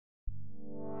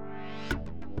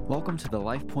Welcome to the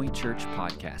Life Point Church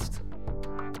podcast.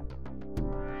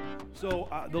 So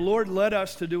the Lord led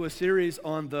us to do a series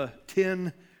on the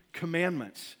 10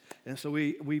 Commandments. And so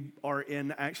we are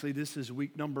in, actually this is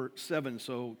week number 7.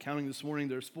 So counting this morning,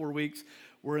 there's 4 weeks.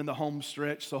 We're in the home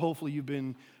stretch. So hopefully you've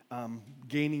been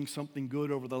gaining something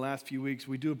good over the last few weeks.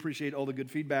 We do appreciate all the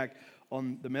good feedback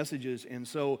on the messages. And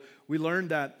so we learned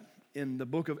that in the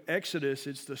book of Exodus,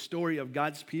 it's the story of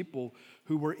God's people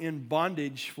who were in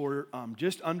bondage for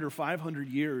just under 500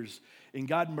 years. And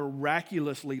God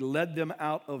miraculously led them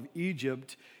out of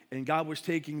Egypt, and God was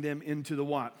taking them into the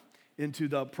what? Into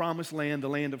the promised land, the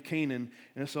land of Canaan.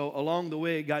 And so along the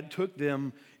way, God took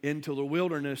them into the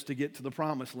wilderness to get to the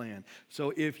promised land.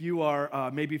 So if you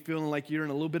are maybe feeling like you're in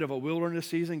a little bit of a wilderness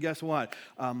season, guess what?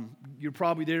 You're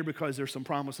probably there because there's some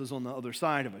promises on the other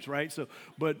side of it, right?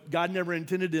 But God never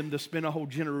intended them to spend a whole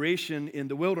generation in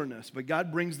the wilderness. But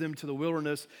God brings them to the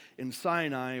wilderness in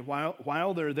Sinai.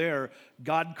 While they're there,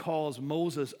 God calls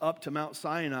Moses up to Mount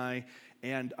Sinai.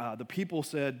 And the people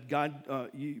said,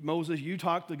 Moses, you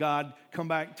talk to God, come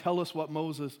back, tell us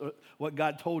what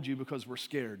God told you because we're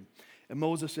scared. And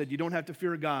Moses said, you don't have to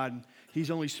fear God. He's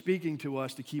only speaking to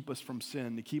us to keep us from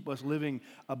sin, to keep us living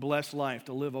a blessed life,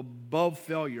 to live above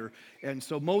failure. And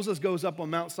so Moses goes up on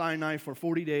Mount Sinai for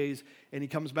 40 days, and he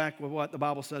comes back with what the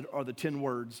Bible said are the 10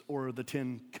 words or the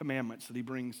 10 commandments that he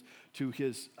brings to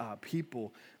his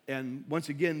people. And once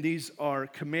again, these are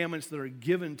commandments that are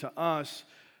given to us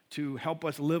to help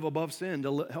us live above sin,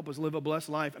 to help us live a blessed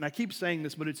life. And I keep saying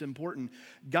this, but it's important.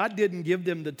 God didn't give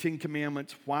them the 10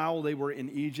 Commandments while they were in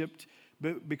Egypt,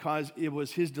 but because it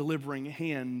was his delivering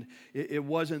hand. It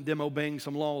wasn't them obeying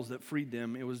some laws that freed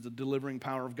them. It was the delivering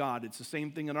power of God. It's the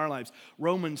same thing in our lives.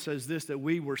 Romans says this, that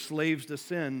we were slaves to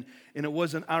sin, and it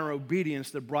wasn't our obedience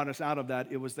that brought us out of that.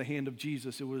 It was the hand of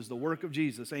Jesus. It was the work of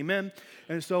Jesus. Amen?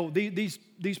 And so these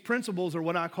principles are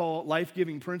what I call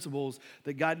life-giving principles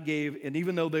that God gave, and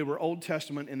even though they were Old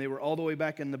Testament and they were all the way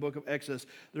back in the book of Exodus,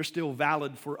 they're still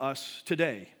valid for us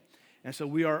today. And so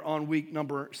we are on week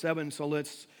number 7, so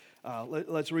let's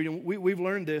read them. We've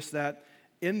learned this, that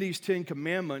in these 10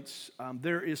 commandments,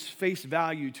 there is face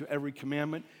value to every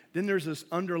commandment. Then there's this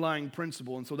underlying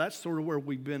principle, and so that's sort of where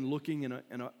we've been looking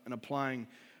and applying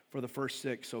for the first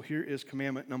 6. So here is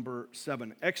commandment number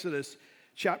 7. Exodus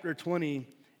chapter 20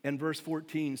 and verse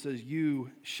 14 says, you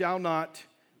shall not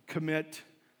commit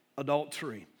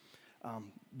adultery.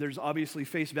 There's obviously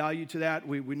face value to that.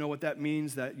 We know what that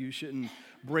means, that you shouldn't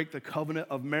break the covenant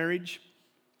of marriage.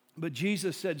 But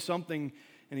Jesus said something,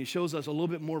 and he shows us a little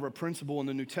bit more of a principle in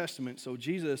the New Testament. So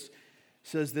Jesus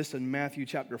says this in Matthew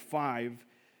chapter 5,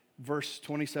 verse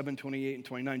 27, 28, and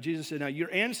 29. Jesus said, now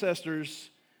your ancestors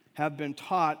have been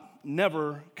taught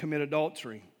never commit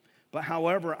adultery. But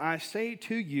however, I say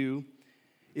to you,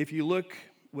 if you look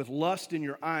with lust in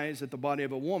your eyes at the body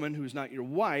of a woman who is not your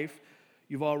wife,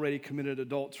 you've already committed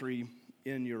adultery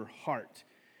in your heart.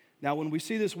 Now, when we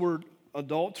see this word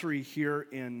adultery here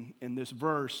in this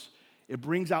verse, it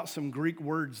brings out some Greek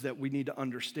words that we need to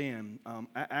understand.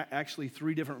 Actually,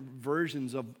 3 different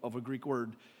versions of a Greek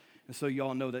word. And so you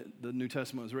all know that the New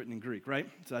Testament was written in Greek, right?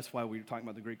 So that's why we're talking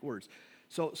about the Greek words.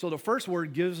 So the first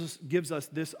word gives us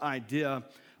this idea.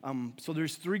 So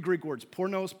there's 3 Greek words,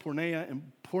 pornos, porneia, and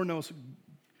pornos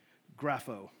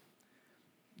grapho.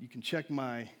 You can check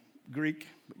my Greek,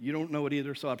 but you don't know it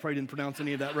either, so I probably didn't pronounce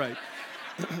any of that right.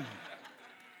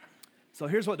 So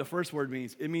here's what the first word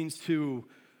means. It means to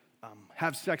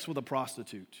have sex with a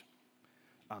prostitute.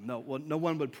 No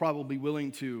one would probably be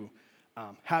willing to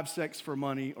have sex for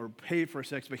money or pay for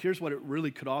sex, but here's what it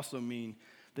really could also mean,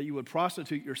 that you would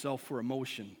prostitute yourself for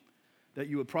emotion, that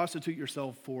you would prostitute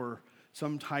yourself for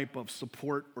some type of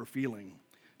support or feeling.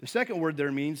 The second word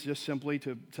there means just simply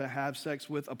to have sex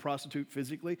with a prostitute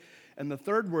physically, and the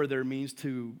third word there means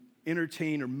to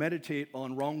entertain or meditate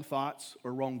on wrong thoughts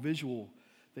or wrong visual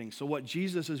things. So what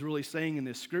Jesus is really saying in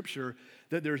this scripture,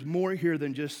 that there's more here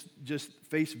than just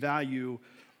face value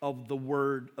of the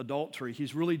word adultery.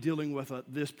 He's really dealing with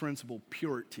this principle,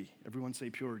 purity. Everyone say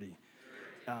purity.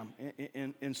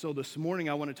 And so this morning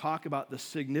I want to talk about the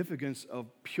significance of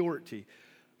purity.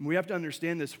 We have to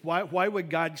understand this. Why would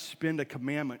God spend a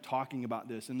commandment talking about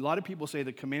this? And a lot of people say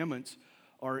the commandments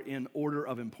are in order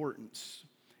of importance.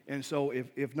 And so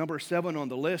if number 7 on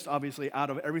the list, obviously out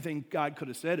of everything God could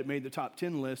have said, it made the top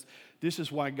 10 list. This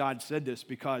is why God said this,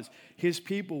 because his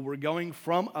people were going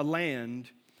from a land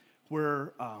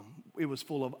where it was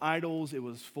full of idols, it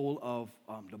was full of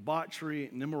debauchery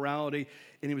and immorality,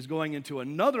 and he was going into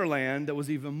another land that was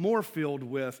even more filled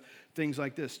with things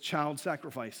like this, child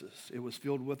sacrifices. It was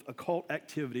filled with occult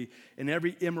activity and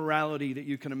every immorality that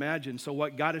you can imagine. So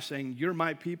what God is saying, you're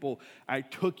my people. I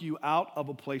took you out of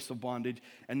a place of bondage,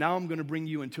 and now I'm going to bring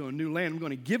you into a new land. I'm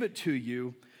going to give it to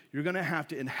you. You're going to have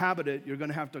to inhabit it. You're going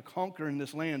to have to conquer in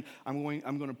this land. I'm going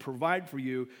to provide for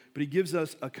you. But he gives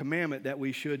us a commandment that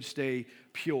we should stay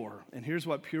pure. And here's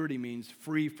what purity means: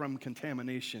 free from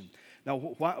contamination. Now,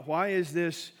 why is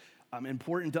this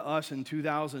important to us in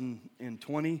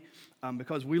 2020?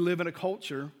 Because we live in a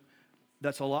culture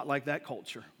that's a lot like that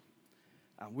culture.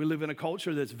 We live in a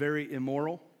culture that's very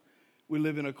immoral. We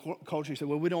live in a culture, you say,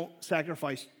 well, we don't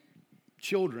sacrifice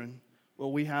children.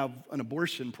 Well, we have an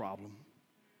abortion problem.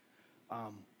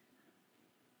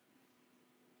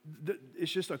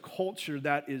 It's just a culture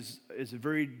that is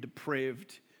very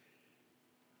depraved,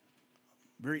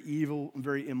 very evil, and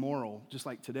very immoral, just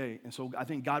like today. And so I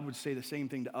think God would say the same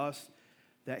thing to us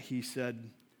that he said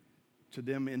to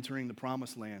them entering the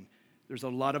promised land. There's a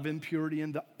lot of impurity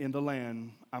in the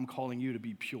land. I'm calling you to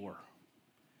be pure.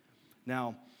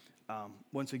 Now,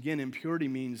 once again, impurity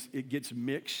means it gets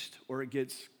mixed or it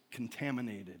gets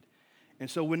contaminated. And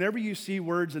so whenever you see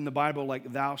words in the Bible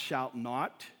like thou shalt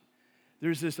not,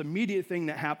 there's this immediate thing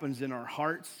that happens in our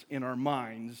hearts, in our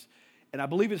minds. And I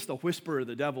believe it's the whisper of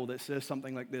the devil that says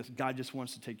something like this: God just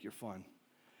wants to take your fun.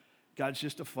 God's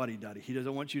just a fuddy-duddy. He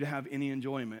doesn't want you to have any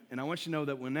enjoyment. And I want you to know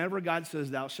that whenever God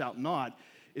says thou shalt not,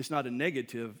 it's not a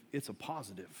negative, it's a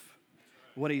positive.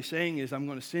 What he's saying is, I'm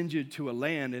going to send you to a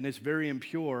land and it's very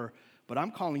impure, but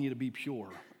I'm calling you to be pure.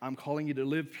 I'm calling you to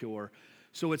live pure.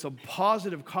 So it's a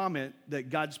positive comment that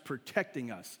God's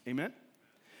protecting us. Amen?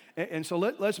 And so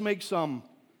let's make some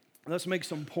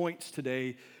points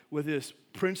today with this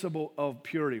principle of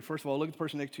purity. First of all, look at the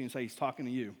person next to you and say, he's talking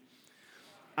to you.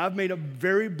 I've made a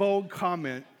very bold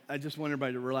comment. I just want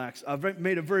everybody to relax. I've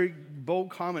made a very bold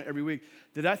comment every week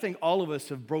that I think all of us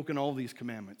have broken all these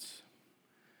commandments.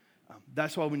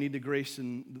 That's why we need the grace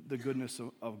and the goodness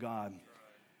of God.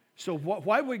 So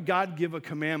why would God give a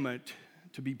commandment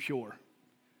to be pure?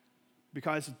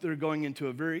 Because they're going into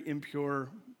a very impure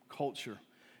culture.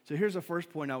 So here's the first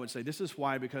point I would say. This is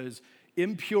why: because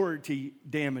impurity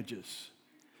damages.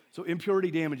 So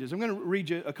impurity damages. I'm going to read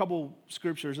you a couple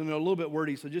scriptures, and they're a little bit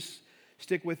wordy, so just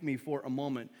stick with me for a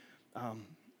moment.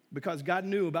 Because God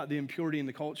knew about the impurity in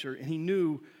the culture, and he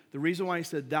knew the reason why he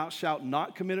said, thou shalt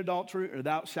not commit adultery, or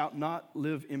thou shalt not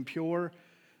live impure,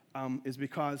 is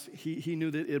because he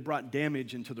knew that it brought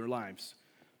damage into their lives.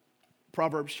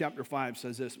 Proverbs chapter 5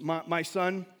 says this: My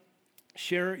son,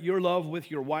 share your love with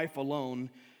your wife alone.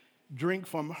 Drink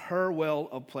from her well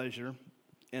of pleasure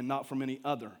and not from any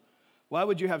other. Why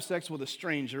would you have sex with a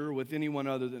stranger or with anyone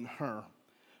other than her?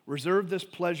 Reserve this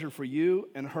pleasure for you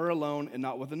and her alone and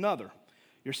not with another.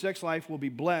 Your sex life will be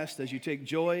blessed as you take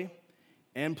joy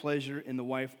and pleasure in the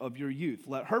wife of your youth.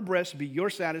 Let her breast be your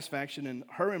satisfaction and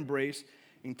her embrace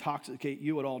intoxicate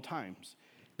you at all times.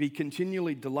 Be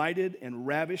continually delighted and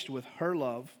ravished with her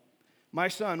love. My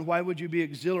son, why would you be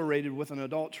exhilarated with an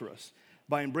adulteress?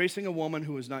 By embracing a woman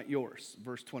who is not yours.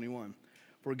 Verse 21.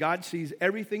 For God sees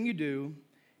everything you do,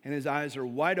 and his eyes are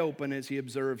wide open as he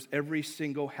observes every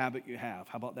single habit you have.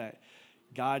 How about that?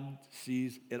 God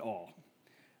sees it all.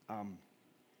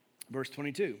 Verse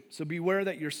 22. So beware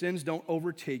that your sins don't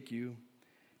overtake you,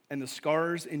 and the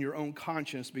scars in your own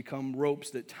conscience become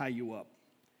ropes that tie you up.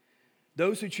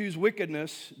 Those who choose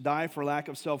wickedness die for lack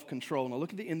of self-control. Now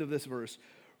look at the end of this verse.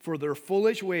 For their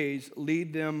foolish ways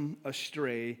lead them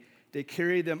astray. They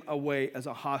carry them away as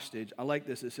a hostage. I like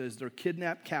this. It says they're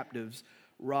kidnapped captives,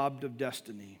 robbed of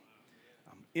destiny.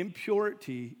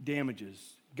 Impurity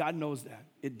damages. God knows that.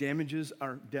 It damages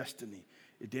our destiny.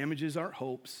 It damages our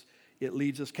hopes. It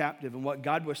leads us captive. And what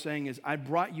God was saying is, I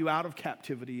brought you out of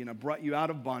captivity and I brought you out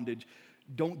of bondage.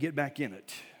 Don't get back in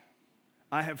it.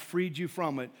 I have freed you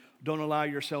from it. Don't allow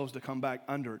yourselves to come back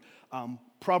under it.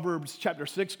 Proverbs chapter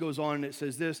 6 goes on and it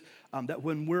says this, that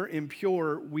when we're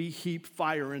impure, we heap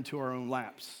fire into our own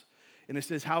laps. And it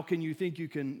says, how can you think you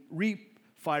can reap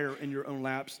fire in your own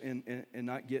laps and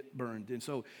not get burned? And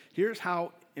so here's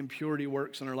how impurity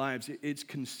works in our lives. It's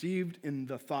conceived in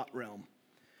the thought realm.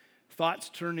 Thoughts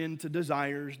turn into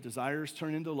desires, desires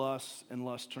turn into lusts, and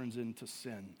lust turns into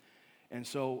sin. And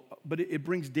so, but it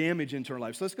brings damage into our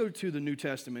lives. So let's go to the New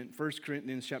Testament, 1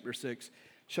 Corinthians chapter 6,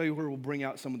 show you where we'll bring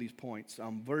out some of these points.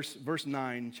 Verse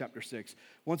 9, chapter 6.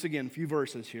 Once again, a few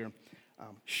verses here.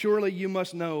 Surely you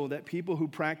must know that people who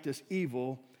practice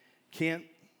evil can't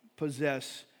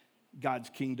possess God's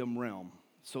kingdom realm.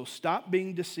 So stop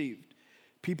being deceived.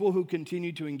 People who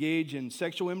continue to engage in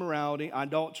sexual immorality,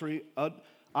 adultery,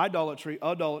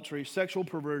 sexual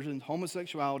perversion,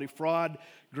 homosexuality, fraud,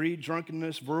 greed,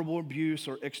 drunkenness, verbal abuse,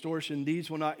 or extortion, these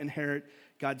will not inherit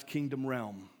God's kingdom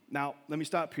realm. Now, let me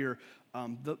stop here.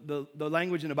 The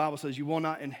language in the Bible says you will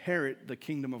not inherit the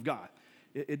kingdom of God.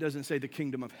 It doesn't say the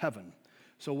kingdom of heaven.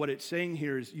 So what it's saying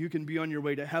here is you can be on your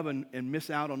way to heaven and miss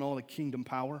out on all the kingdom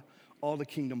power, all the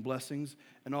kingdom blessings,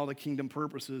 and all the kingdom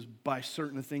purposes by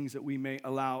certain things that we may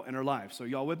allow in our lives. So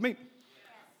y'all with me?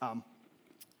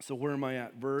 So where am I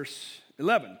at? Verse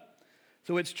 11.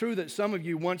 So it's true that some of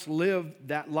you once lived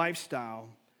that lifestyle,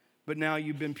 but now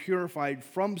you've been purified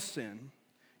from sin.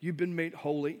 You've been made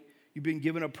holy. You've been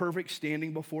given a perfect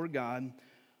standing before God,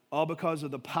 all because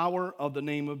of the power of the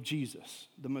name of Jesus,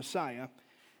 the Messiah,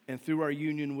 and through our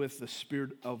union with the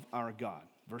Spirit of our God.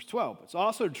 Verse 12. It's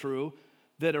also true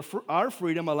that our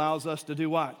freedom allows us to do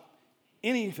what?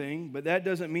 Anything, but that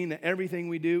doesn't mean that everything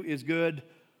we do is good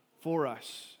for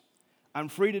us. I'm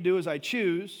free to do as I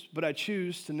choose, but I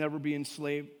choose to never be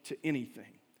enslaved to anything.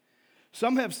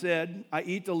 Some have said, I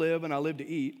eat to live and I live to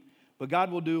eat, but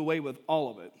God will do away with all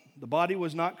of it. The body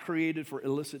was not created for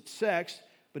illicit sex,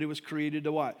 but it was created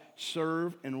to what?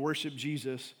 Serve and worship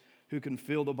Jesus, who can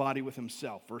fill the body with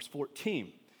himself. Verse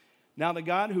 14. Now the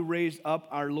God who raised up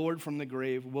our Lord from the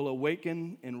grave will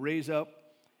awaken and raise up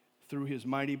through his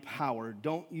mighty power.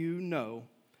 Don't you know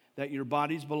that your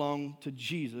bodies belong to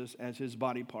Jesus as his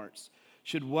body parts?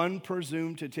 Should one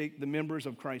presume to take the members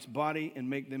of Christ's body and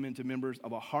make them into members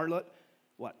of a harlot?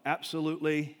 What?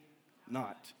 Absolutely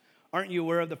not. Aren't you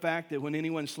aware of the fact that when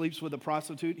anyone sleeps with a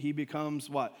prostitute, he becomes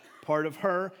what? Part of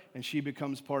her, and she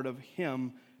becomes part of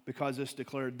him, because it's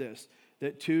declared this,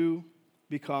 that two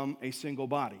become a single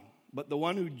body. But the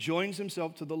one who joins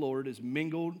himself to the Lord is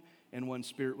mingled in one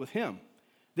spirit with him.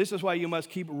 This is why you must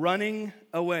keep running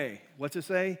away. What's it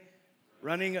say?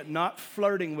 Running, not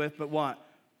flirting with, but what?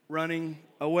 Running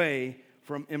away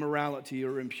from immorality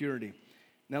or impurity.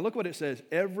 Now look what it says.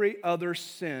 Every other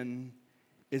sin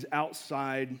is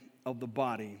outside of the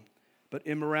body, but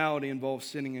immorality involves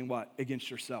sinning in what?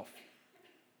 Against yourself.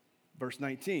 Verse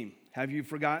 19, have you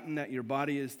forgotten that your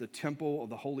body is the temple of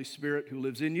the Holy Spirit who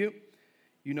lives in you?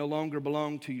 You no longer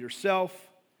belong to yourself,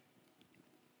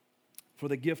 for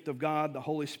the gift of God, the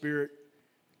Holy Spirit,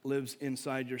 lives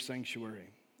inside your sanctuary.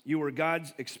 You were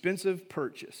God's expensive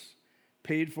purchase,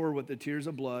 paid for with the tears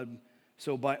of blood.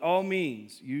 So by all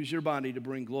means, use your body to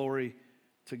bring glory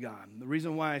to God. The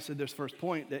reason why I said this first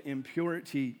point, that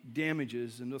impurity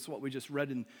damages, and that's what we just read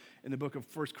in the book of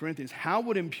 1 Corinthians. How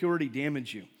would impurity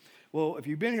damage you? Well, if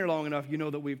you've been here long enough, you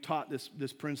know that we've taught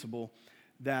this principle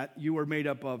that you are made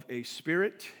up of a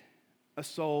spirit, a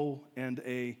soul, and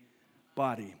a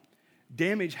body.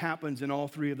 Damage happens in all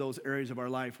three of those areas of our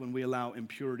life when we allow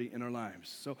impurity in our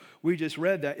lives. So we just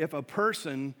read that if a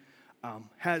person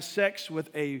has sex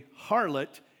with a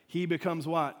harlot, he becomes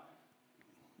what?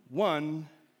 One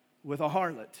with a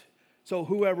harlot. So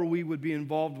whoever we would be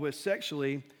involved with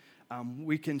sexually,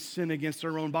 we can sin against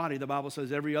our own body. The Bible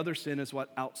says every other sin is what?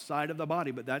 Outside of the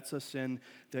body, but that's a sin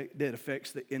that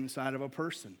affects the inside of a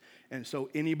person. And so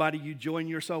anybody you join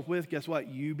yourself with, guess what?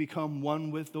 You become one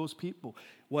with those people.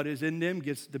 What is in them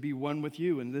gets to be one with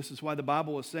you. And this is why the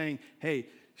Bible is saying, hey,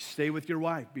 stay with your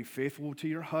wife. Be faithful to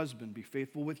your husband. Be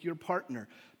faithful with your partner.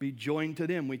 Be joined to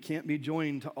them. We can't be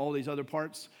joined to all these other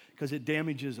parts because it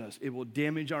damages us. It will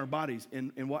damage our bodies.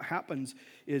 And what happens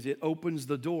is it opens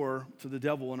the door to the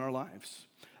devil in our lives.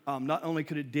 Not only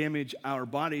could it damage our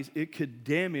bodies, it could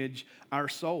damage our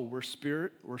soul. We're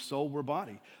spirit, we're soul, we're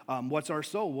body. What's our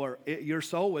soul? Your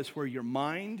soul is where your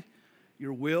mind,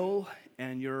 your will,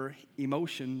 and your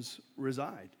emotions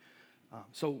reside.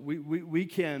 So we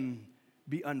can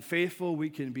be unfaithful, we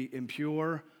can be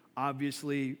impure,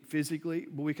 obviously physically,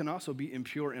 but we can also be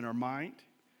impure in our mind.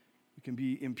 We can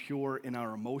be impure in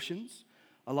our emotions.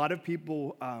 A lot of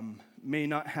people may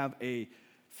not have a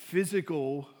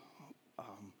physical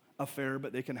affair,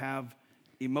 but they can have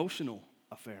emotional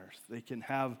affairs. They can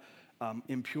have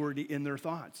impurity in their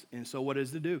thoughts. And so what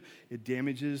does it do? It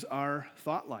damages our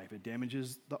thought life. It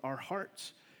damages our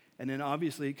hearts. And then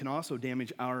obviously it can also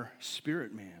damage our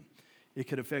spirit man. It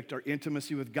could affect our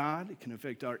intimacy with God. It can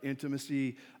affect our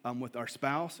intimacy with our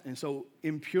spouse. And so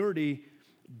impurity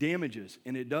damages,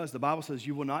 and it does. The Bible says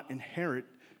you will not inherit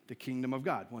the kingdom of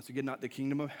God. Once again, not the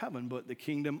kingdom of heaven, but the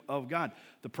kingdom of God.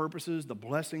 The purposes, the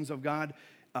blessings of God,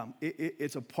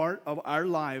 it's a part of our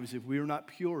lives. If we are not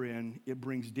pure it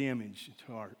brings damage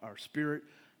to our spirit,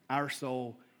 our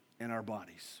soul, and our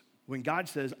bodies. When God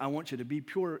says, I want you to be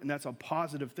pure, and that's a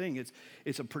positive thing.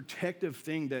 It's a protective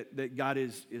thing that God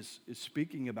is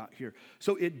speaking about here.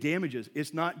 So it damages.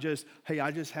 It's not just, hey,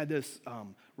 I just had this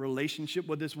relationship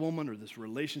with this woman or this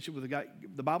relationship with a guy.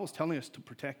 The Bible's telling us to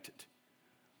protect it.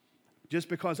 Just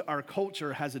because our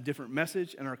culture has a different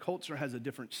message and our culture has a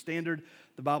different standard,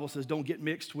 the Bible says don't get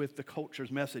mixed with the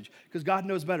culture's message. Because God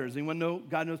knows better. Does anyone know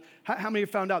God knows? How many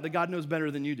have found out that God knows better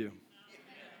than you do?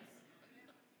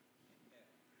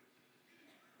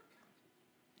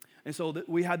 And so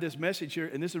we had this message here,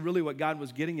 and this is really what God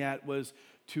was getting at, was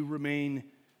to remain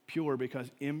pure,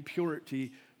 because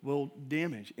impurity will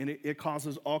damage, and it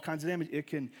causes all kinds of damage.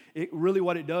 Really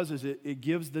what it does is it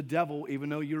gives the devil, even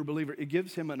though you're a believer, it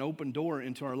gives him an open door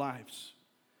into our lives.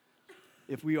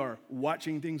 If we are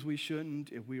watching things we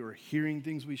shouldn't, if we are hearing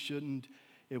things we shouldn't,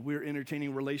 if we're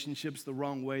entertaining relationships the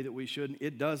wrong way that we shouldn't,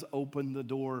 it does open the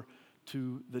door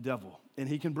to the devil. And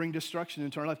he can bring destruction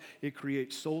into our life. It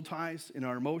creates soul ties in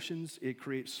our emotions. It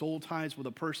creates soul ties with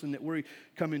a person that we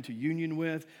come into union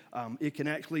with. It can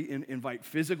actually invite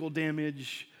physical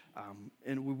damage.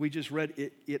 And we just read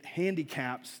it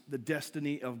handicaps the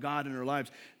destiny of God in our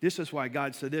lives. This is why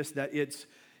God said this, that it's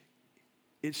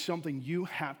something you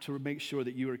have to make sure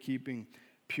that you are keeping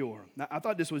pure. Now, I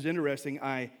thought this was interesting.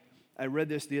 I read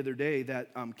this the other day, that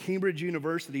Cambridge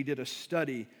University did a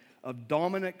study of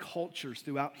dominant cultures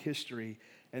throughout history,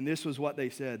 and this was what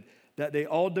they said, that they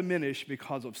all diminish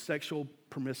because of sexual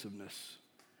permissiveness.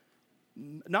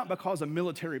 Not because of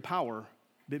military power,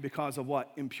 but because of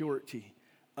what? Impurity,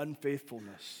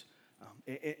 unfaithfulness.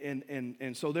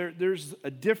 And so there's a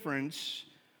difference,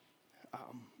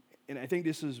 and I think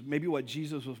this is maybe what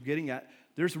Jesus was getting at.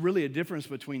 There's really a difference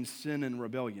between sin and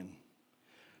rebellion.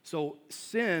 So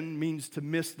sin means to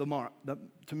miss the mark,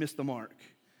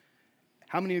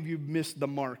 How many of you missed the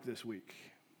mark this week?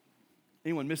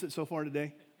 Anyone miss it so far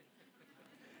today?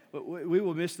 We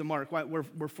will miss the mark.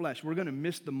 We're flesh. We're going to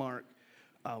miss the mark.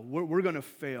 We're going to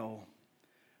fail.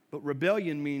 But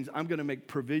rebellion means I'm going to make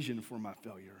provision for my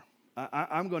failure.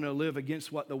 I'm going to live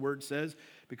against what the Word says,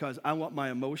 because I want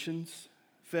my emotions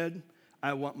fed.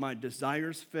 I want my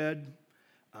desires fed.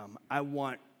 I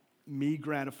want me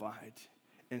gratified.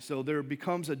 And so there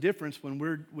becomes a difference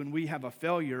when we have a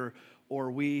failure or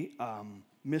we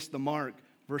miss the mark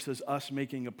versus us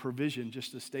making a provision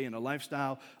just to stay in a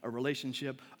lifestyle, a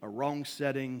relationship, a wrong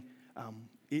setting.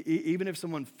 Even if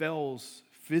someone fails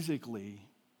physically,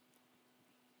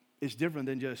 it's different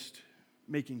than just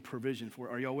making provision for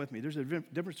it. Are y'all with me? There's a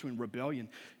difference between rebellion.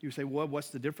 You say, well,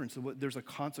 what's the difference? There's a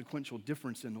consequential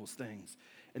difference in those things.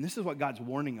 And this is what God's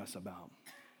warning us about.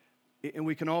 And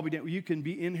we can all be, you can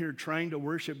be in here trying to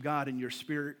worship God and your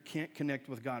spirit can't connect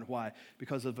with God. Why?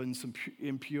 Because of some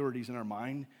impurities in our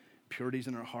mind, impurities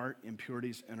in our heart,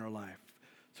 impurities in our life.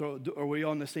 So are we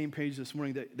on the same page this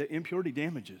morning that impurity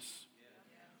damages?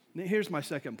 Yeah. Here's my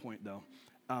second point, though.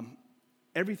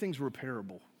 Everything's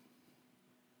repairable.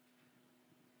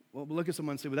 Well, look at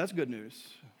someone and say, well, that's good news.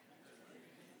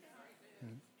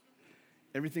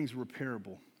 Everything's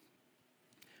repairable.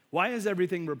 Why is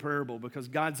everything repairable? Because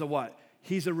God's a what?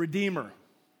 He's a redeemer.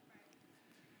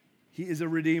 He is a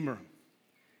redeemer.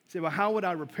 You say, well, how would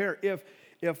I repair if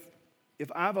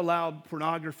I've allowed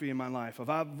pornography in my life, if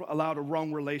I've allowed a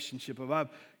wrong relationship, if I've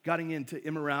gotten into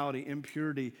immorality,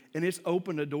 impurity, and it's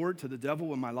opened a door to the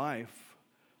devil in my life,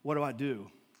 what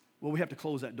do? Well, we have to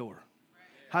close that door.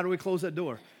 How do we close that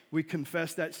door? We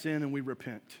confess that sin and we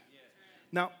repent.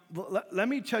 Now, let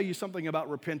me tell you something about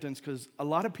repentance, because a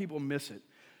lot of people miss it.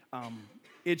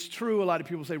 It's true, a lot of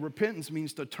people say repentance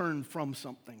means to turn from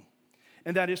something.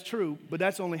 And that is true, but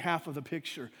that's only half of the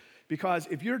picture. Because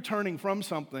if you're turning from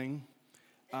something,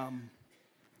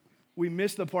 we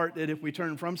miss the part that if we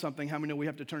turn from something, how many know we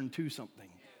have to turn to something?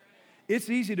 It's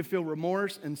easy to feel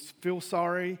remorse and feel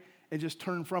sorry and just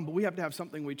turn from, but we have to have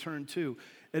something we turn to.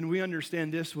 And we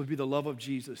understand this would be the love of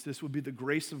Jesus. This would be the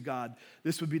grace of God.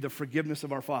 This would be the forgiveness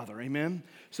of our Father. Amen?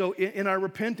 So in our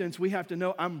repentance, we have to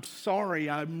know, I'm sorry,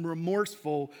 I'm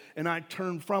remorseful, and I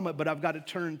turn from it, but I've got to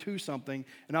turn to something.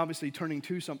 And obviously turning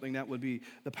to something, that would be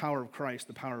the power of Christ,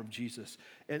 the power of Jesus.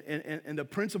 And the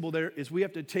principle there is we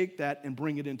have to take that and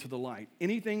bring it into the light.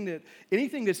 Anything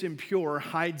that's impure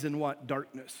hides in what?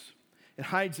 Darkness. It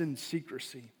hides in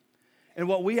secrecy. And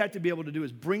what we have to be able to do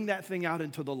is bring that thing out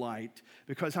into the light,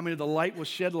 because how many of the light will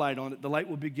shed light on it? The light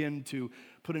will begin to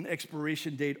put an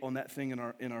expiration date on that thing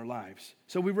in our lives.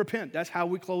 So we repent. That's how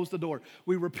we close the door.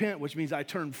 We repent, which means I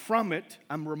turn from it.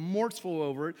 I'm remorseful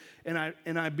over it, and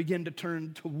I begin to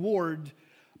turn toward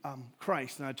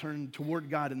Christ, and I turn toward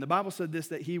God. And the Bible said this,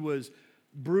 that he was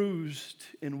bruised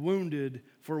and wounded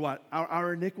for what?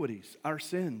 Our iniquities, our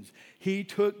sins. He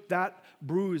took that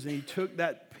bruise and he took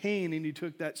that pain and he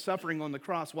took that suffering on the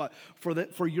cross. What?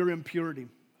 For your impurity,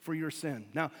 for your sin.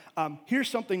 Now, here's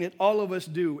something that all of us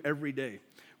do every day.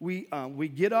 We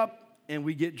get up and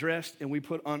we get dressed and we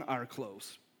put on our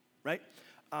clothes, right?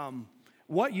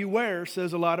 What you wear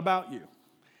says a lot about you.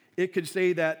 It could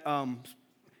say that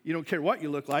you don't care what you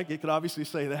look like. It could obviously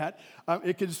say that.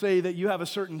 It could say that you have a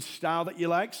certain style that you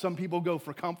like. Some people go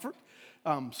for comfort.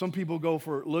 Some people go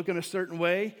for looking a certain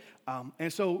way.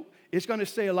 And so it's going to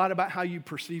say a lot about how you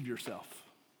perceive yourself.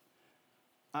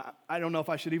 I don't know if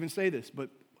I should even say this, but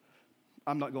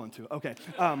I'm not going to. Okay.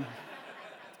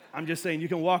 I'm just saying you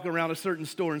can walk around a certain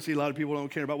store and see a lot of people don't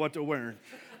care about what they're wearing.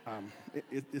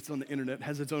 It's on the internet. It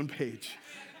has its own page.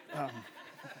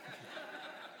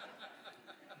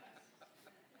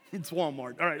 It's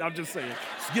Walmart. All right, I'll just say it.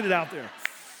 Just get it out there.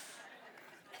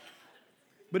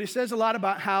 But it says a lot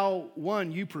about how,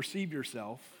 one, you perceive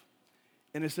yourself,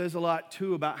 and it says a lot,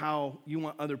 too, about how you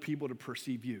want other people to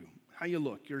perceive you, how you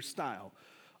look, your style,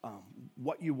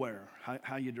 what you wear,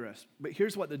 how you dress. But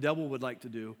here's what the devil would like to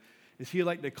do, is he'd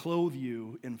like to clothe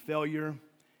you in failure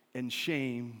and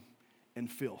shame and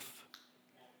filth.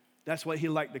 That's what he'd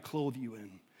like to clothe you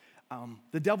in.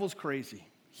 The devil's crazy.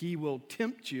 He will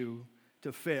tempt you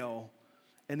to fail,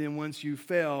 and then once you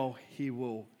fail, he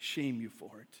will shame you for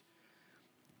it.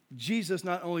 Jesus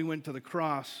not only went to the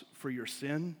cross for your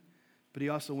sin, but he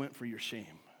also went for your shame.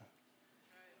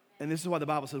 And this is why the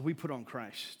Bible says we put on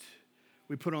Christ.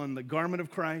 We put on the garment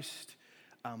of Christ.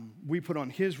 We put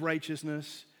on his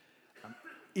righteousness.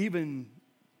 Even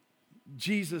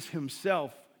Jesus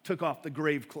himself took off the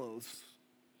grave clothes.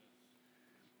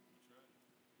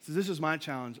 So this is my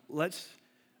challenge. Let's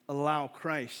allow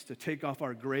Christ to take off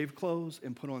our grave clothes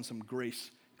and put on some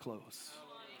grace clothes.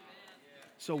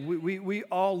 So we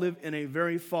all live in a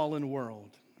very fallen world,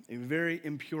 a very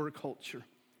impure culture.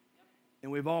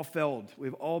 And we've all failed.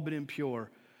 We've all been impure.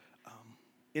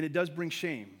 And it does bring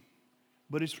shame,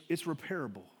 but it's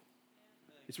repairable.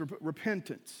 It's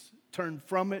repentance. Turn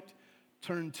from it,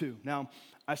 turn to. Now,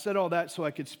 I said all that so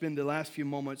I could spend the last few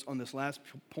moments on this last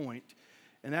point,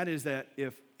 and that is that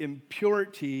if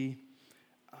impurity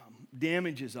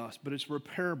damages us, but it's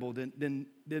repairable,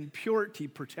 then purity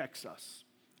protects us.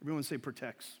 Everyone say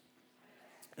protects.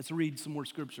 Let's read some more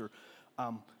scripture.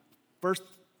 1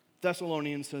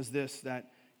 Thessalonians says this,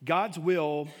 that God's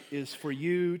will is for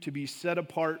you to be set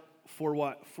apart for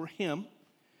what? For him,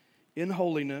 in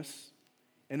holiness,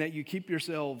 and that you keep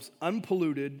yourselves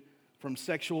unpolluted from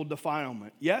sexual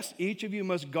defilement. Yes, each of you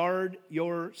must guard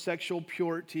your sexual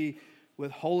purity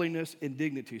with holiness and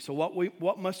dignity. So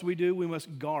what must we do? We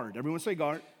must guard. Everyone say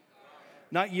guard.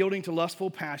 Not yielding to lustful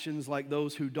passions like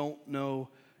those who don't know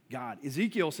God.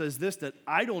 Ezekiel says this, that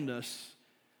idleness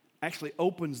actually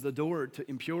opens the door to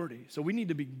impurity. So we need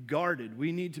to be guarded.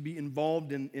 We need to be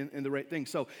involved in the right thing.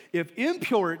 So if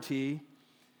impurity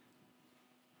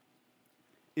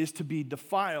is to be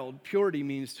defiled, purity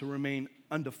means to remain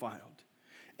undefiled.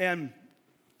 And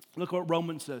look what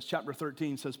Romans says, chapter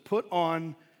 13 says, put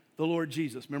on the Lord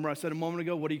Jesus. Remember I said a moment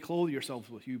ago, what do you clothe yourselves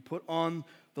with? You put on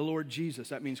the Lord Jesus.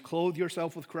 That means clothe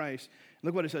yourself with Christ.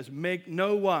 Look what it says, make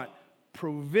no what?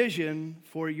 Provision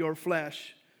for your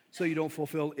flesh so you don't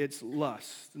fulfill its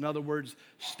lusts. In other words,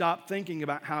 stop thinking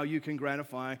about how you can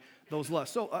gratify those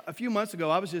lusts. So a few months ago,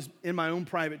 I was just in my own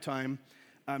private time,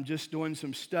 just doing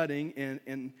some studying,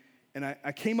 and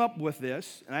I came up with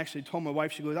this, and I actually told my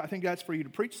wife, she goes, I think that's for you to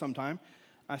preach sometime.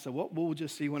 I said, well, we'll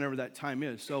just see whenever that time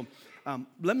is. So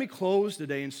let me close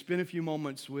today and spend a few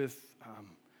moments with,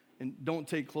 and don't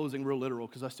take closing real literal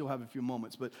because I still have a few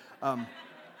moments, but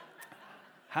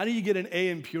how do you get an A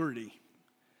in purity?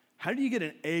 How do you get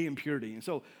an A in purity? And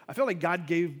so I feel like God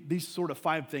gave these sort of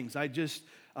 5 things.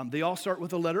 They all start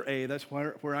with the letter A. That's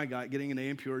where I got getting an A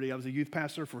in purity. I was a youth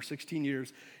pastor for 16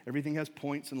 years. Everything has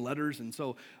points and letters. And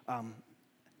so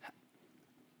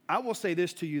I will say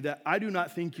this to you, that I do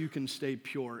not think you can stay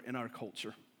pure in our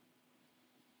culture.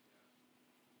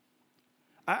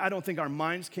 I don't think our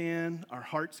minds can, our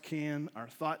hearts can, our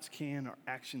thoughts can, our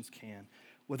actions can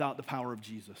without the power of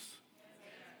Jesus.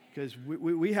 Because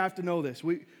we have to know this.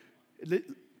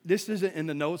 This isn't in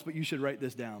the notes, but you should write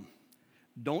this down.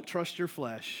 Don't trust your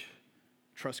flesh,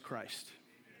 trust Christ.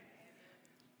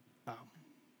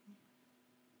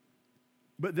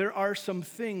 But there are some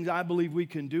things I believe we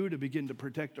can do to begin to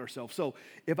protect ourselves. So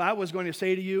if I was going to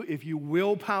say to you, if you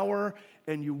will power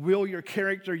and you will your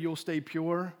character, you'll stay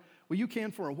pure. Well, you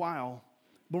can for a while,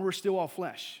 but we're still all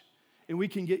flesh. And we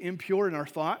can get impure in our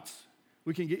thoughts.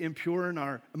 We can get impure in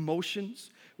our emotions.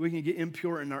 We can get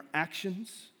impure in our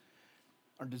actions.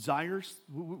 our desires.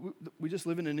 We just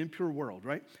live in an impure world,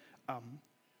 right?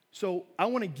 So I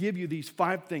want to give you these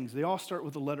 5 things. They all start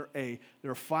with the letter A.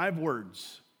 There are 5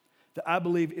 words that I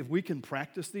believe if we can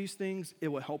practice these things, it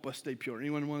will help us stay pure.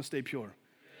 Anyone want to stay pure?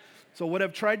 So what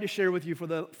I've tried to share with you for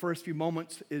the first few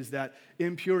moments is that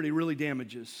impurity really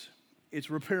damages. It's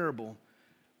repairable.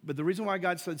 But the reason why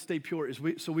God said stay pure is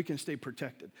so we can stay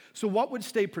protected. So what would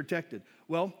stay protected?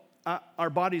 Well, our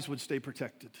bodies would stay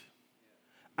protected.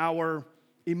 Our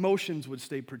emotions would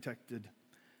stay protected.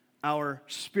 Our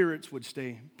spirits would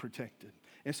stay protected.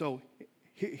 And so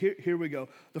here we go.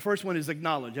 The first one is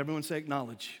acknowledge. Everyone say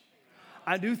acknowledge.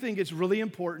 I do think it's really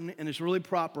important and it's really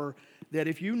proper that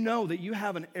if you know that you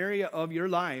have an area of your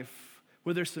life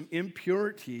where there's some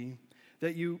impurity,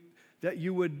 that you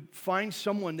would find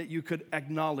someone that you could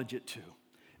acknowledge it to.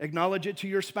 Acknowledge it to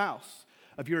your spouse.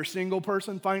 If you're a single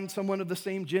person, find someone of the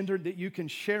same gender that you can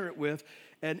share it with.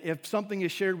 And if something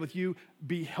is shared with you,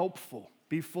 be helpful,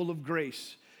 be full of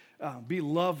grace. Be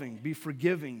loving, be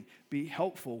forgiving, be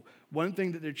helpful. One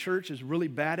thing that the church is really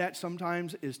bad at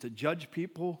sometimes is to judge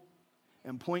people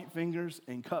and point fingers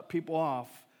and cut people off.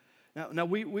 Now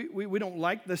we don't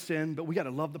like the sin, but we got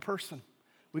to love the person.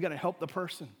 We got to help the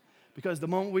person. Because the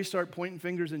moment we start pointing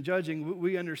fingers and judging,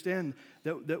 we understand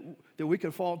that we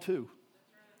could fall too.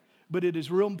 But it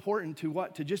is real important to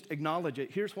what? To just acknowledge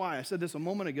it. Here's why. I said this a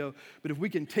moment ago. But if we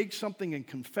can take something and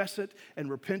confess it and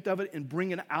repent of it and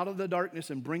bring it out of the darkness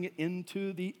and bring it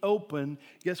into the open,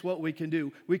 guess what we can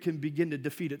do? We can begin to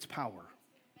defeat its power.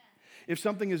 If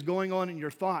something is going on in your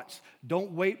thoughts,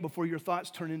 don't wait before your thoughts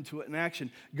turn into an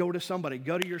action. Go to somebody.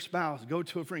 Go to your spouse. Go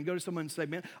to a friend. Go to someone and say,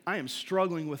 man, I am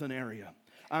struggling with an area.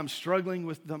 I'm struggling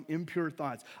with some impure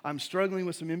thoughts. I'm struggling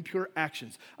with some impure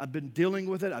actions. I've been dealing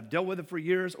with it. I've dealt with it for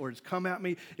years, or it's come at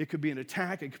me. It could be an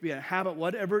attack. It could be a habit,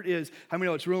 whatever it is. How many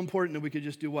know it's real important that we could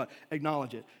just do what?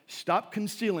 Acknowledge it. Stop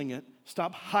concealing it.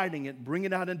 Stop hiding it. Bring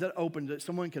it out into the open that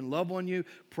someone can love on you,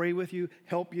 pray with you,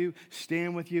 help you,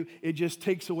 stand with you. It just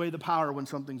takes away the power when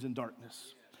something's in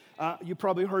darkness. You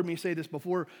probably heard me say this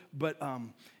before, but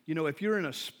if you're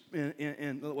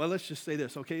well, let's just say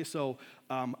this, okay? So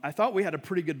I thought we had a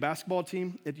pretty good basketball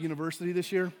team at the university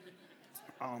this year.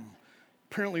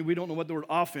 Apparently, we don't know what the word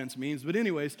offense means, but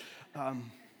anyways,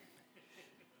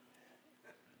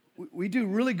 we do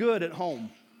really good at home,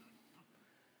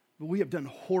 but we have done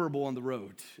horrible on the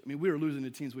road. I mean, we are losing to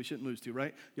teams we shouldn't lose to,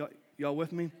 right? Y'all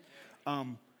with me?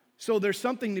 So there's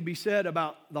something to be said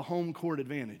about the home court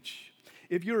advantage.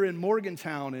 If you're in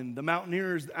Morgantown and the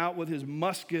Mountaineers out with his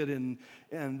musket and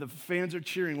the fans are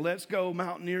cheering, let's go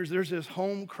Mountaineers, there's this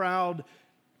home crowd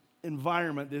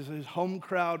environment, there's this home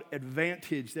crowd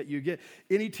advantage that you get.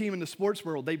 Any team in the sports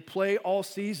world, they play all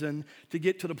season to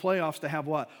get to the playoffs to have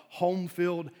what? Home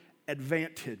field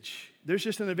advantage. There's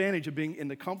just an advantage of being in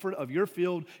the comfort of your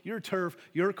field, your turf,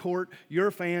 your court,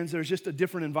 your fans. There's just a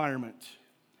different environment.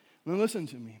 Now listen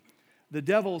to me. The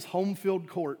devil's home field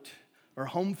court or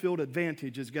home field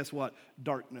advantage is, guess what?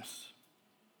 Darkness.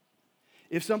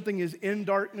 If something is in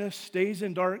darkness,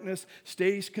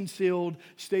 stays concealed,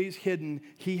 stays hidden,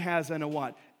 he has a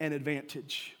what? An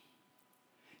advantage.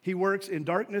 He works in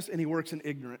darkness and he works in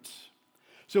ignorance.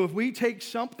 So if we take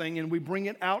something and we bring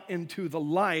it out into the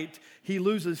light, he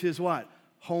loses his what?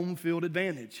 Home field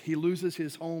advantage. He loses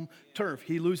his home turf.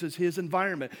 He loses his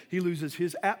environment. He loses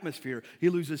his atmosphere.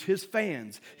 He loses his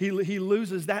fans. He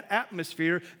loses that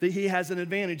atmosphere that he has an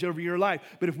advantage over your life.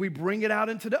 But if we bring it out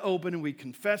into the open and we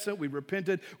confess it, we repent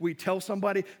it, we tell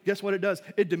somebody, guess what it does?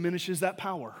 It diminishes that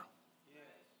power.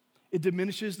 It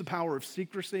diminishes the power of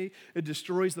secrecy. It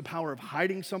destroys the power of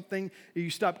hiding something. You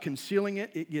stop concealing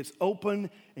it. It gets open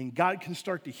and God can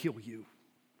start to heal you.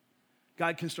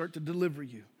 God can start to deliver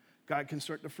you. God can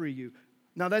start to free you.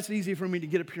 Now, that's easy for me to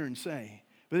get up here and say,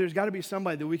 but there's got to be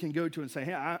somebody that we can go to and say,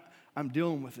 hey, I'm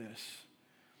dealing with this.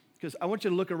 Because I want you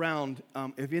to look around.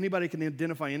 If anybody can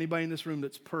identify anybody in this room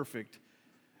that's perfect,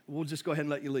 we'll just go ahead and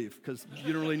let you leave because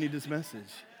you don't really need this message.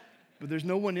 But there's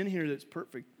no one in here that's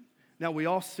perfect. Now, we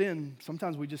all sin.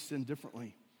 Sometimes we just sin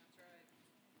differently.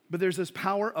 But there's this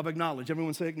power of acknowledge.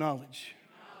 Everyone say acknowledge.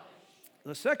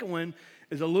 The second one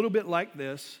is a little bit like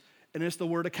this, and it's the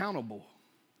word accountable.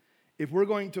 If we're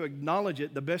going to acknowledge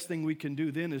it, the best thing we can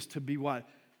do then is to be what?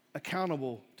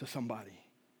 Accountable to somebody.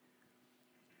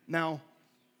 Now,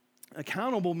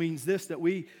 accountable means this, that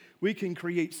we can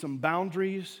create some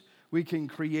boundaries. We can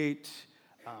create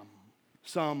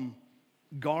some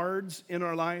guards in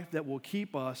our life that will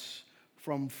keep us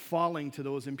from falling to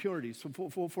those impurities.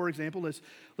 So for example,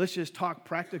 let's just talk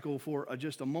practical for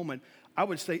just a moment. I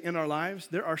would say in our lives,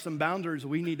 there are some boundaries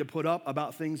we need to put up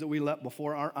about things that we let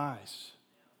before our eyes.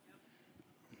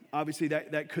 Obviously,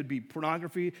 that could be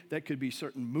pornography, that could be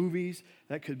certain movies,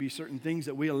 that could be certain things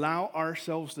that we allow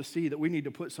ourselves to see that we need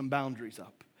to put some boundaries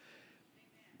up.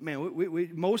 Man,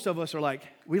 most of us are like,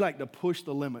 we like to push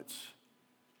the limits.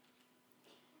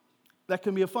 That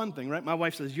can be a fun thing, right? My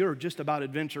wife says, you're just about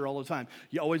adventure all the time.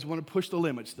 You always want to push the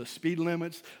limits, the speed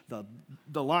limits,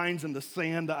 the lines in the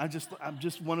sand. I'm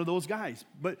just one of those guys.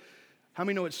 But how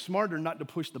many know it's smarter not to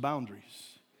push the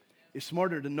boundaries? It's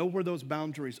smarter to know where those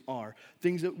boundaries are.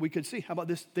 Things that we could see. How about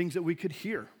this? Things that we could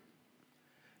hear.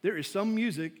 There is some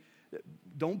music.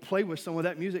 Don't play with some of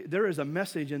that music. There is a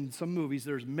message in some movies.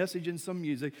 There's a message in some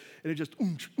music. And it just,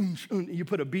 you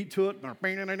put a beat to it.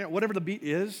 Whatever the beat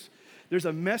is. There's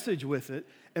a message with it,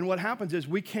 and what happens is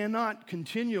we cannot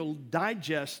continually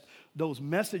digest those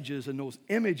messages and those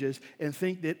images and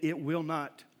think that it will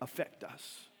not affect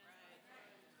us.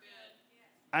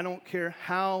 I don't care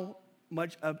how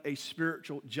much of a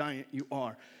spiritual giant you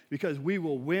are, because we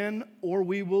will win or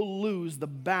we will lose the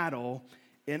battle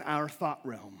in our thought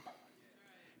realm.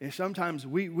 And sometimes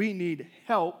we need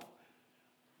help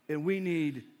and we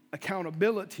need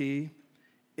accountability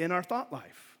in our thought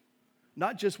life.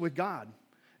 Not just with God.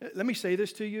 Let me say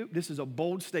this to you. This is a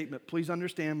bold statement. Please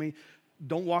understand me.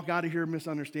 Don't walk out of here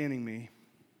misunderstanding me.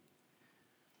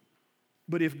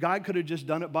 But if God could have just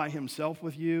done it by himself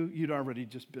with you, you'd already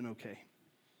just been okay.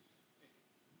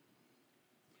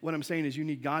 What I'm saying is you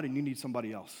need God and you need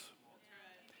somebody else.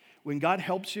 When God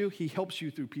helps you, he helps you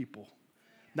through people.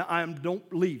 Now,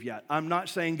 don't leave yet. I'm not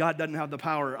saying God doesn't have the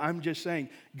power. I'm just saying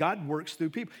God works through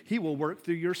people. He will work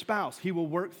through your spouse. He will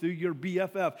work through your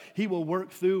BFF. He will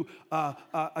work through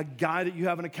a guy that you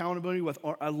have an accountability with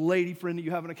or a lady friend that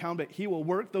you have an accountability. He will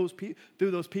work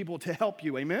through those people to help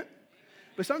you. Amen?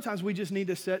 But sometimes we just need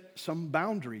to set some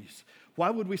boundaries.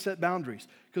 Why would we set boundaries?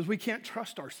 Because we can't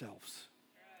trust ourselves.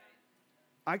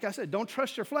 Like I said, don't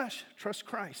trust your flesh. Trust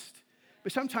Christ.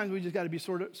 But sometimes we just got to be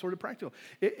sort of practical.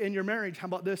 In your marriage, how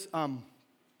about this?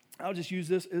 I'll just use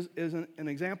this as an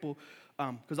example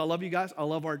because I love you guys. I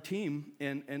love our team.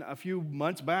 And a few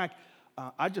months back,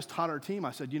 I just taught our team.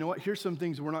 I said, you know what? Here's some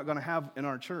things we're not going to have in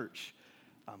our church.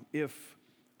 If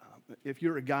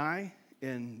you're a guy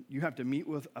and you have to meet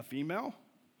with a female,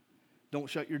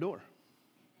 don't shut your door.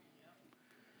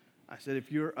 I said,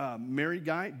 if you're a married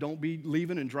guy, don't be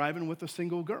leaving and driving with a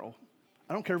single girl.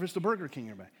 I don't care if it's the Burger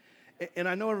King or back. And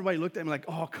I know everybody looked at me like,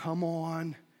 oh, come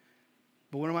on.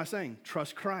 But what am I saying?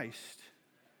 Trust Christ.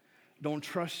 Don't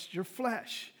trust your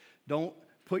flesh. Don't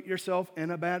put yourself in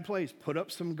a bad place. Put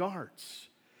up some guards.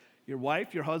 Your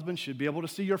wife, your husband should be able to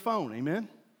see your phone. Amen?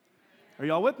 Are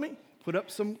y'all with me? Put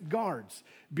up some guards.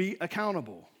 Be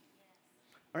accountable.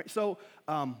 All right, so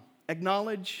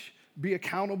acknowledge, be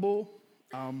accountable.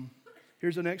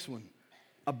 Here's the next one.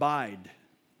 Abide.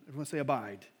 Everyone say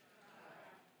abide.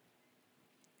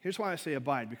 Here's why I say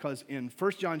abide, because in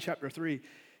 1 John chapter 3,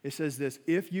 it says this,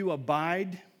 if you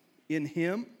abide in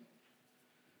him,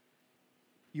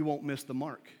 you won't miss the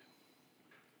mark.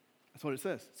 That's what it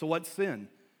says. So what's sin?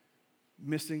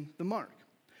 Missing the mark.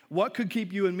 What could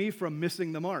keep you and me from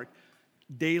missing the mark?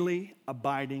 Daily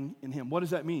abiding in him. What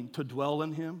does that mean? To dwell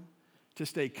in him, to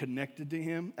stay connected to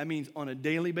him. That means on a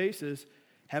daily basis,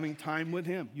 having time with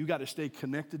him. You got to stay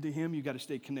connected to him. You got to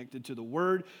stay connected to the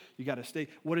word. You got to stay.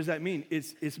 What does that mean?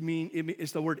 It's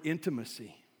the word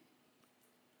intimacy.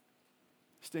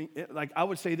 Like I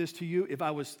would say this to you if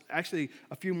I was actually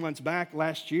a few months back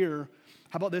last year.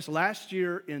 How about this? Last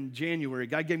year in January,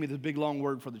 God gave me this big long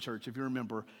word for the church, if you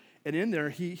remember. And in there,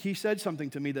 he said something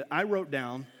to me that I wrote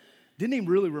down. Didn't even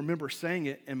really remember saying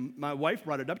it. And my wife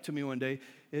brought it up to me one day.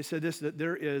 It said this, that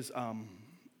there is...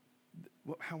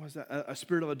 how was that? A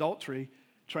spirit of adultery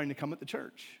trying to come at the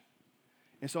church.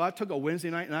 And so I took a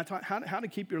Wednesday night and I taught how to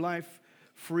keep your life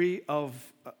free of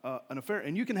an affair.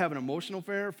 And you can have an emotional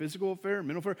affair, physical affair,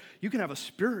 mental affair. You can have a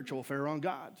spiritual affair on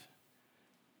God.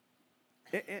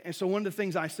 And so one of the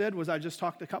things I said was I just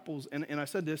talked to couples and I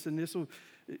said this, and this will,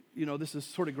 this is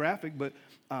sort of graphic, but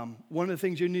one of the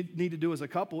things you need to do as a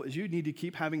couple is you need to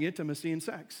keep having intimacy and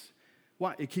sex.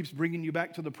 Why? It keeps bringing you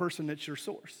back to the person that's your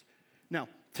source. Now,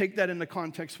 take that in the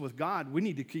context with God. We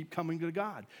need to keep coming to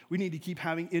God. We need to keep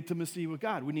having intimacy with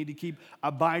God. We need to keep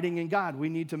abiding in God. We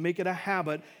need to make it a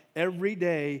habit every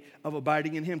day of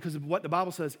abiding in him, because what the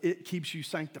Bible says, it keeps you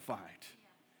sanctified.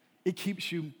 It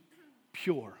keeps you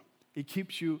pure. It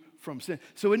keeps you from sin.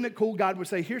 So isn't it cool? God would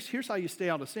say, here's how you stay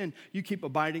out of sin. You keep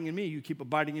abiding in me. You keep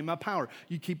abiding in my power.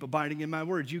 You keep abiding in my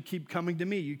words. You keep coming to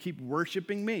me. You keep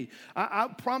worshiping me. I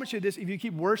promise you this, if you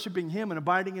keep worshiping him and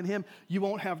abiding in him, you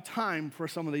won't have time for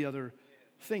some of the other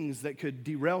things that could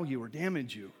derail you or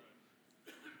damage you.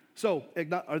 So,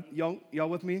 are y'all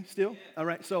with me still? All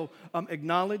right, so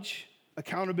acknowledge,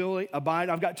 accountability, abide.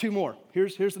 I've got two more.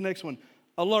 Here's the next one.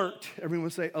 Alert. Everyone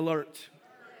say alert.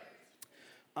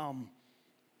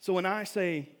 So when I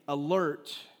say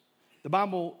alert, the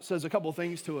Bible says a couple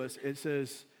things to us. It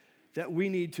says that we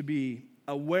need to be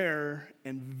aware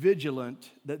and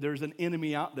vigilant that there's an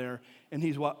enemy out there, and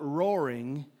he's what?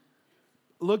 Roaring,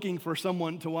 looking for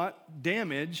someone to what?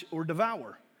 Damage or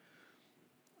devour.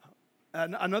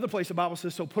 Another place the Bible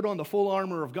says, so put on the full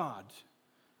armor of God.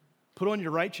 Put on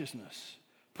your righteousness.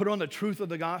 Put on the truth of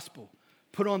the gospel.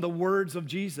 Put on the words of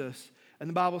Jesus. And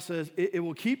the Bible says it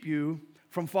will keep you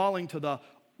from falling to the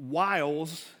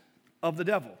wiles of the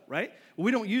devil, right?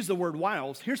 We don't use the word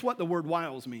wiles. Here's what the word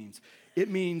wiles means. It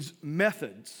means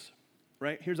methods,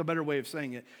 right? Here's a better way of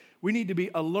saying it. We need to be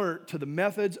alert to the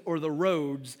methods or the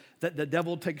roads that the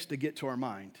devil takes to get to our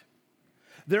mind.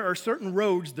 There are certain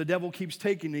roads the devil keeps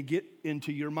taking to get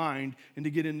into your mind and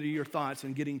to get into your thoughts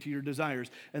and getting to your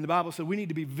desires. And the Bible said we need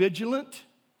to be vigilant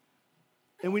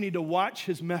and we need to watch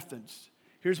his methods.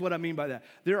 Here's what I mean by that.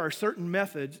 There are certain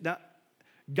methods. Now,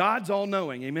 God's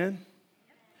all-knowing, amen?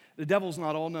 The devil's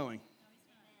not all-knowing.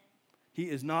 He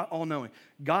is not all-knowing.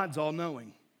 God's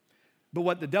all-knowing. But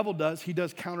what the devil does, he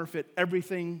does counterfeit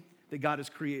everything that God has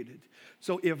created.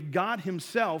 So if God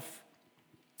himself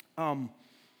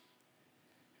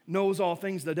knows all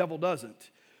things, the devil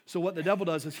doesn't. So what the devil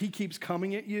does is he keeps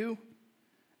coming at you.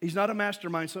 He's not a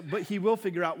mastermind, but he will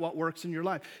figure out what works in your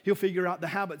life. He'll figure out the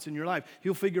habits in your life.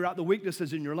 He'll figure out the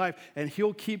weaknesses in your life, and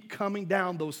he'll keep coming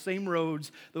down those same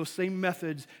roads, those same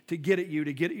methods to get at you,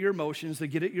 to get at your emotions, to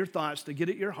get at your thoughts, to get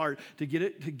at your heart, to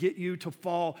get you to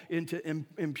fall into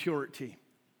impurity.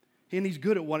 And he's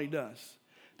good at what he does.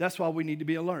 That's why we need to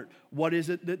be alert. What is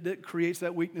it that creates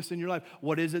that weakness in your life?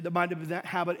 What is it that might have been that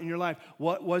habit in your life?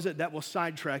 What was it that will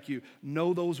sidetrack you?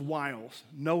 Know those wiles.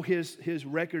 Know his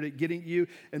record at getting you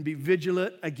and be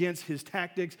vigilant against his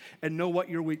tactics and know what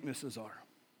your weaknesses are.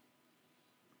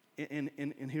 And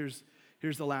here's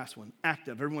the last one.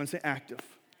 Active. Everyone say active.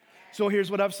 So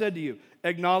here's what I've said to you.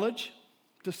 Acknowledge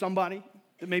to somebody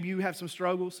that maybe you have some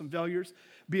struggles, some failures.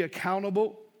 Be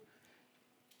accountable.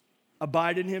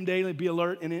 Abide in him daily, be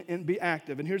alert, and be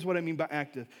active. And here's what I mean by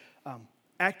active.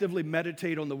 Actively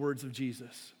meditate on the words of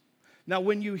Jesus. Now,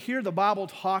 when you hear the Bible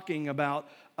talking about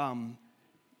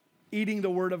eating the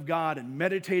Word of God and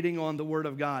meditating on the Word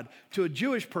of God, to a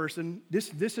Jewish person, this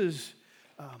is,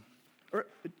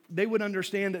 they would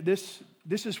understand that this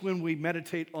is when we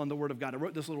meditate on the Word of God. I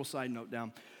wrote this little side note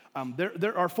down.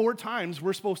 There are 4 times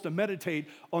we're supposed to meditate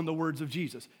on the words of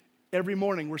Jesus. Every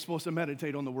morning, we're supposed to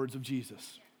meditate on the words of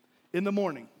Jesus. In the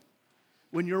morning,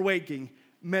 when you're waking,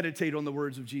 meditate on the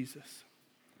words of Jesus.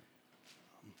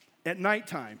 At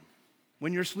nighttime,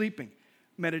 when you're sleeping,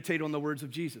 meditate on the words of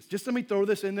Jesus. Just let me throw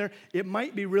this in there. It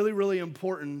might be really, really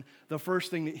important, the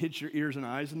first thing that hits your ears and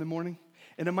eyes in the morning.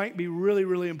 And it might be really,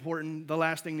 really important, the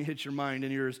last thing that hits your mind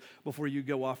and ears before you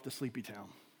go off to sleepy town.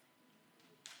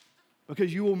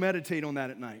 Because you will meditate on that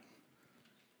at night.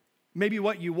 Maybe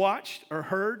what you watched or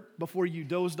heard before you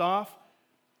dozed off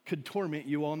could torment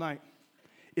you all night.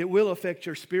 It will affect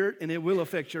your spirit and it will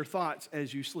affect your thoughts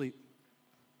as you sleep.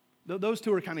 Those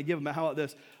two are kind of given, but how about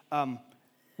this?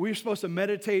 We're supposed to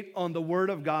meditate on the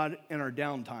Word of God in our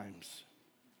down times.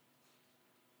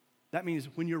 That means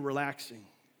when you're relaxing,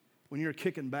 when you're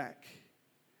kicking back.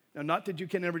 Now, not that you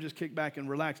can never just kick back and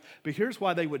relax, but here's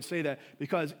why they would say that.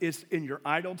 Because it's in your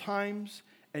idle times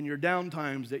and your down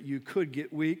times that you could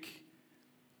get weak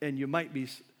and you might be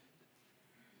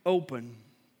open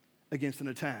against an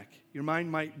attack. Your mind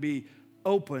might be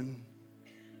open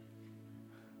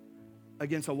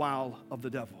against a wile of the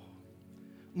devil.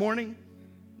 Morning,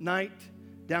 night,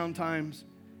 down times,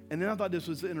 and then I thought this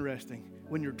was interesting,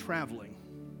 when you're traveling.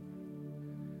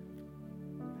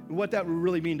 And what that would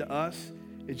really mean to us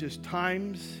is just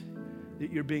times that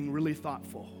you're being really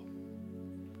thoughtful.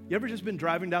 You ever just been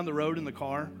driving down the road in the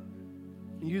car?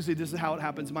 And usually this is how it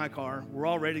happens in my car. We're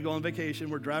all ready to go on vacation.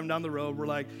 We're driving down the road. We're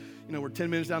like, we're 10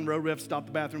 minutes down the road. We have to stop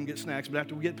the bathroom and get snacks. But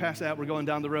after we get past that, we're going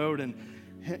down the road. And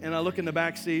I look in the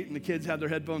back seat, and the kids have their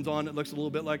headphones on. It looks a little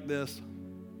bit like this.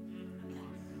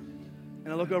 And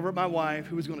I look over at my wife,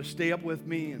 who was going to stay up with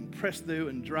me and press through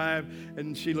and drive.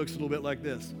 And she looks a little bit like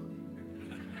this.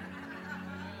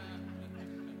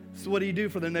 So what do you do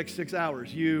for the next 6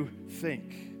 hours? You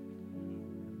think.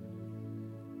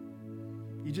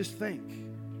 You just think.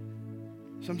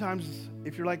 Sometimes,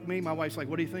 if you're like me, my wife's like,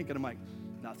 what do you think? And I'm like,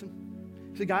 nothing.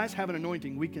 See, guys have an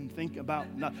anointing. We can think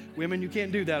about nothing. Women, you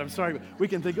can't do that. I'm sorry, but we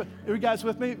can think. Are you guys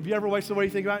with me? Have you ever wasted what do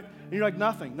you think about? And you're like,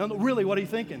 nothing. No, really, what are you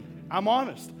thinking? I'm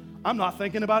honest. I'm not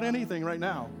thinking about anything right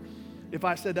now. if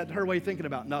I said that to her way thinking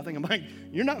about nothing. I'm like,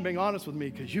 you're not being honest with me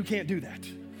because you can't do that.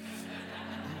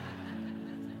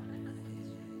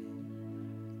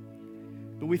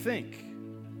 But we think.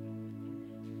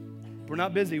 If we're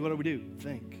not busy, what do?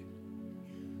 Think.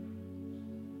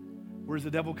 Where does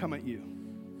the devil come at you?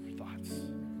 Your thoughts.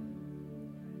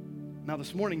 Now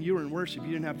this morning you were in worship.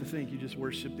 You didn't have to think. You just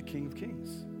worshiped the King of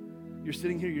Kings. You're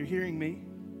sitting here, you're hearing me.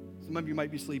 Some of you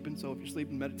might be sleeping, so if you're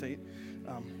sleeping, meditate.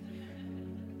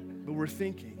 But we're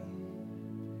thinking.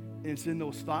 And it's in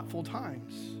those thoughtful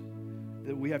times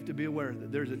that we have to be aware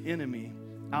that there's an enemy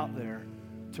out there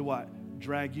to what?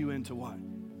 Drag you into what?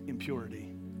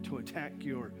 Impurity. To attack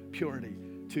your purity.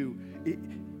 To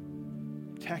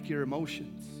attack your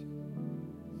emotions.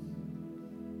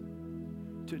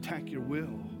 To attack your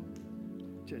will.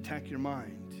 To attack your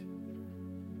mind.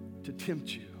 To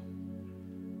tempt you.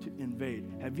 To invade.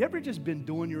 Have you ever just been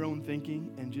doing your own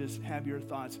thinking and just have your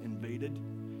thoughts invaded?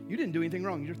 You didn't do anything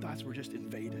wrong. Your thoughts were just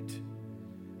invaded.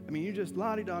 I mean, you just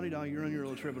la-di-da-di-da, you're on your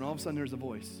little trip, and all of a sudden there's a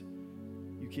voice.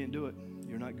 You can't do it.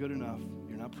 You're not good enough.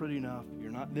 You're not pretty enough.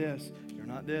 You're not this. You're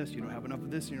not this. You don't have enough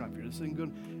of this in your life. You're just saying good.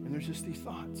 And there's just these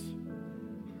thoughts.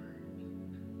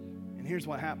 And here's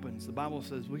what happens. The Bible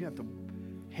says we have to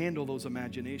handle those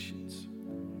imaginations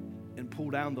and pull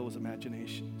down those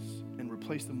imaginations and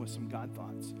replace them with some God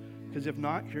thoughts. Because if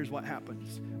not, here's what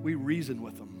happens. We reason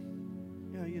with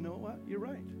them. Yeah, you know what? You're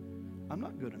right. I'm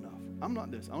not good enough. I'm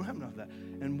not this. I don't have enough of that.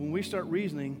 And when we start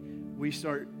reasoning, we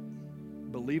start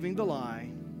believing the lie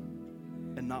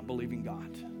and not believing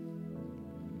God.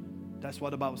 That's why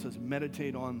the Bible says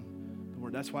meditate on the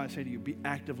word. That's why I say to you, be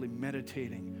actively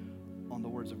meditating on the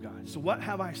words of God. So what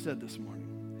have I said this morning?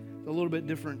 It's a little bit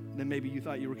different than maybe you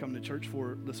thought you were coming to church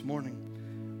for this morning.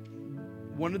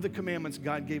 One of the commandments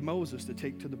God gave Moses to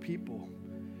take to the people,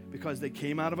 because they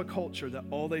came out of a culture that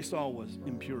all they saw was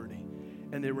impurity.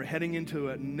 And they were heading into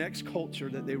a next culture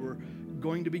that they were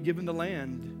going to be given the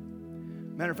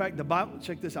land. Matter of fact, the Bible,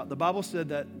 check this out. The Bible said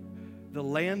that the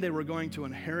land they were going to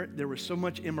inherit, there was so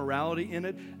much immorality in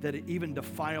it that it even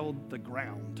defiled the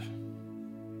ground.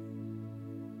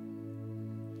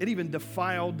 It even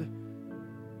defiled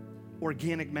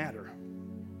organic matter.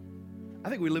 I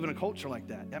think we live in a culture like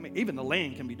that. I mean, even the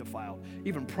land can be defiled.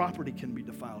 Even property can be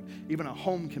defiled. Even a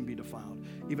home can be defiled.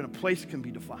 Even a place can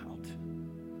be defiled.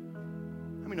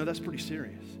 I mean, no, that's pretty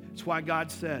serious. It's why God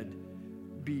said,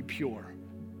 be pure.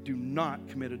 Do not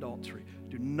commit adultery.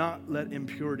 Do not let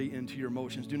impurity into your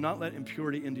emotions. Do not let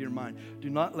impurity into your mind. Do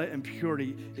not let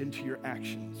impurity into your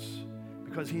actions.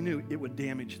 Because he knew it would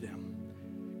damage them.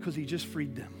 Because he just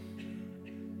freed them.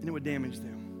 And it would damage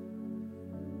them.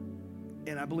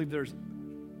 And I believe there's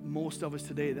most of us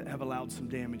today that have allowed some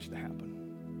damage to happen.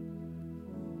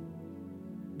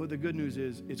 But the good news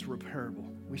is it's repairable.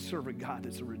 We serve a God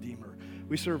that's a redeemer.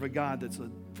 We serve a God that's a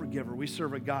forgiver. We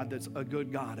serve a God that's a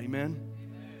good God. Amen?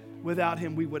 Without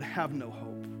him, we would have no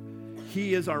hope.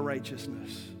 He is our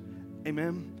righteousness.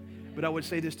 Amen? But I would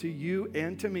say this to you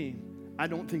and to me. I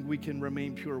don't think we can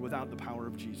remain pure without the power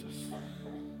of Jesus.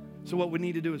 So what we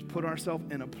need to do is put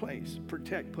ourselves in a place,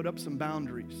 protect, put up some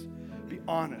boundaries, be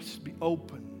honest, be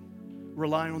open,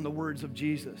 rely on the words of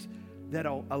Jesus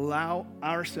that'll allow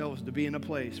ourselves to be in a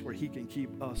place where he can keep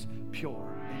us pure.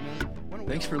 Amen.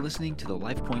 Thanks for listening to the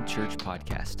LifePoint Church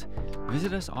podcast.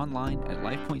 Visit us online at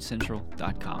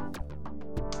lifepointcentral.com.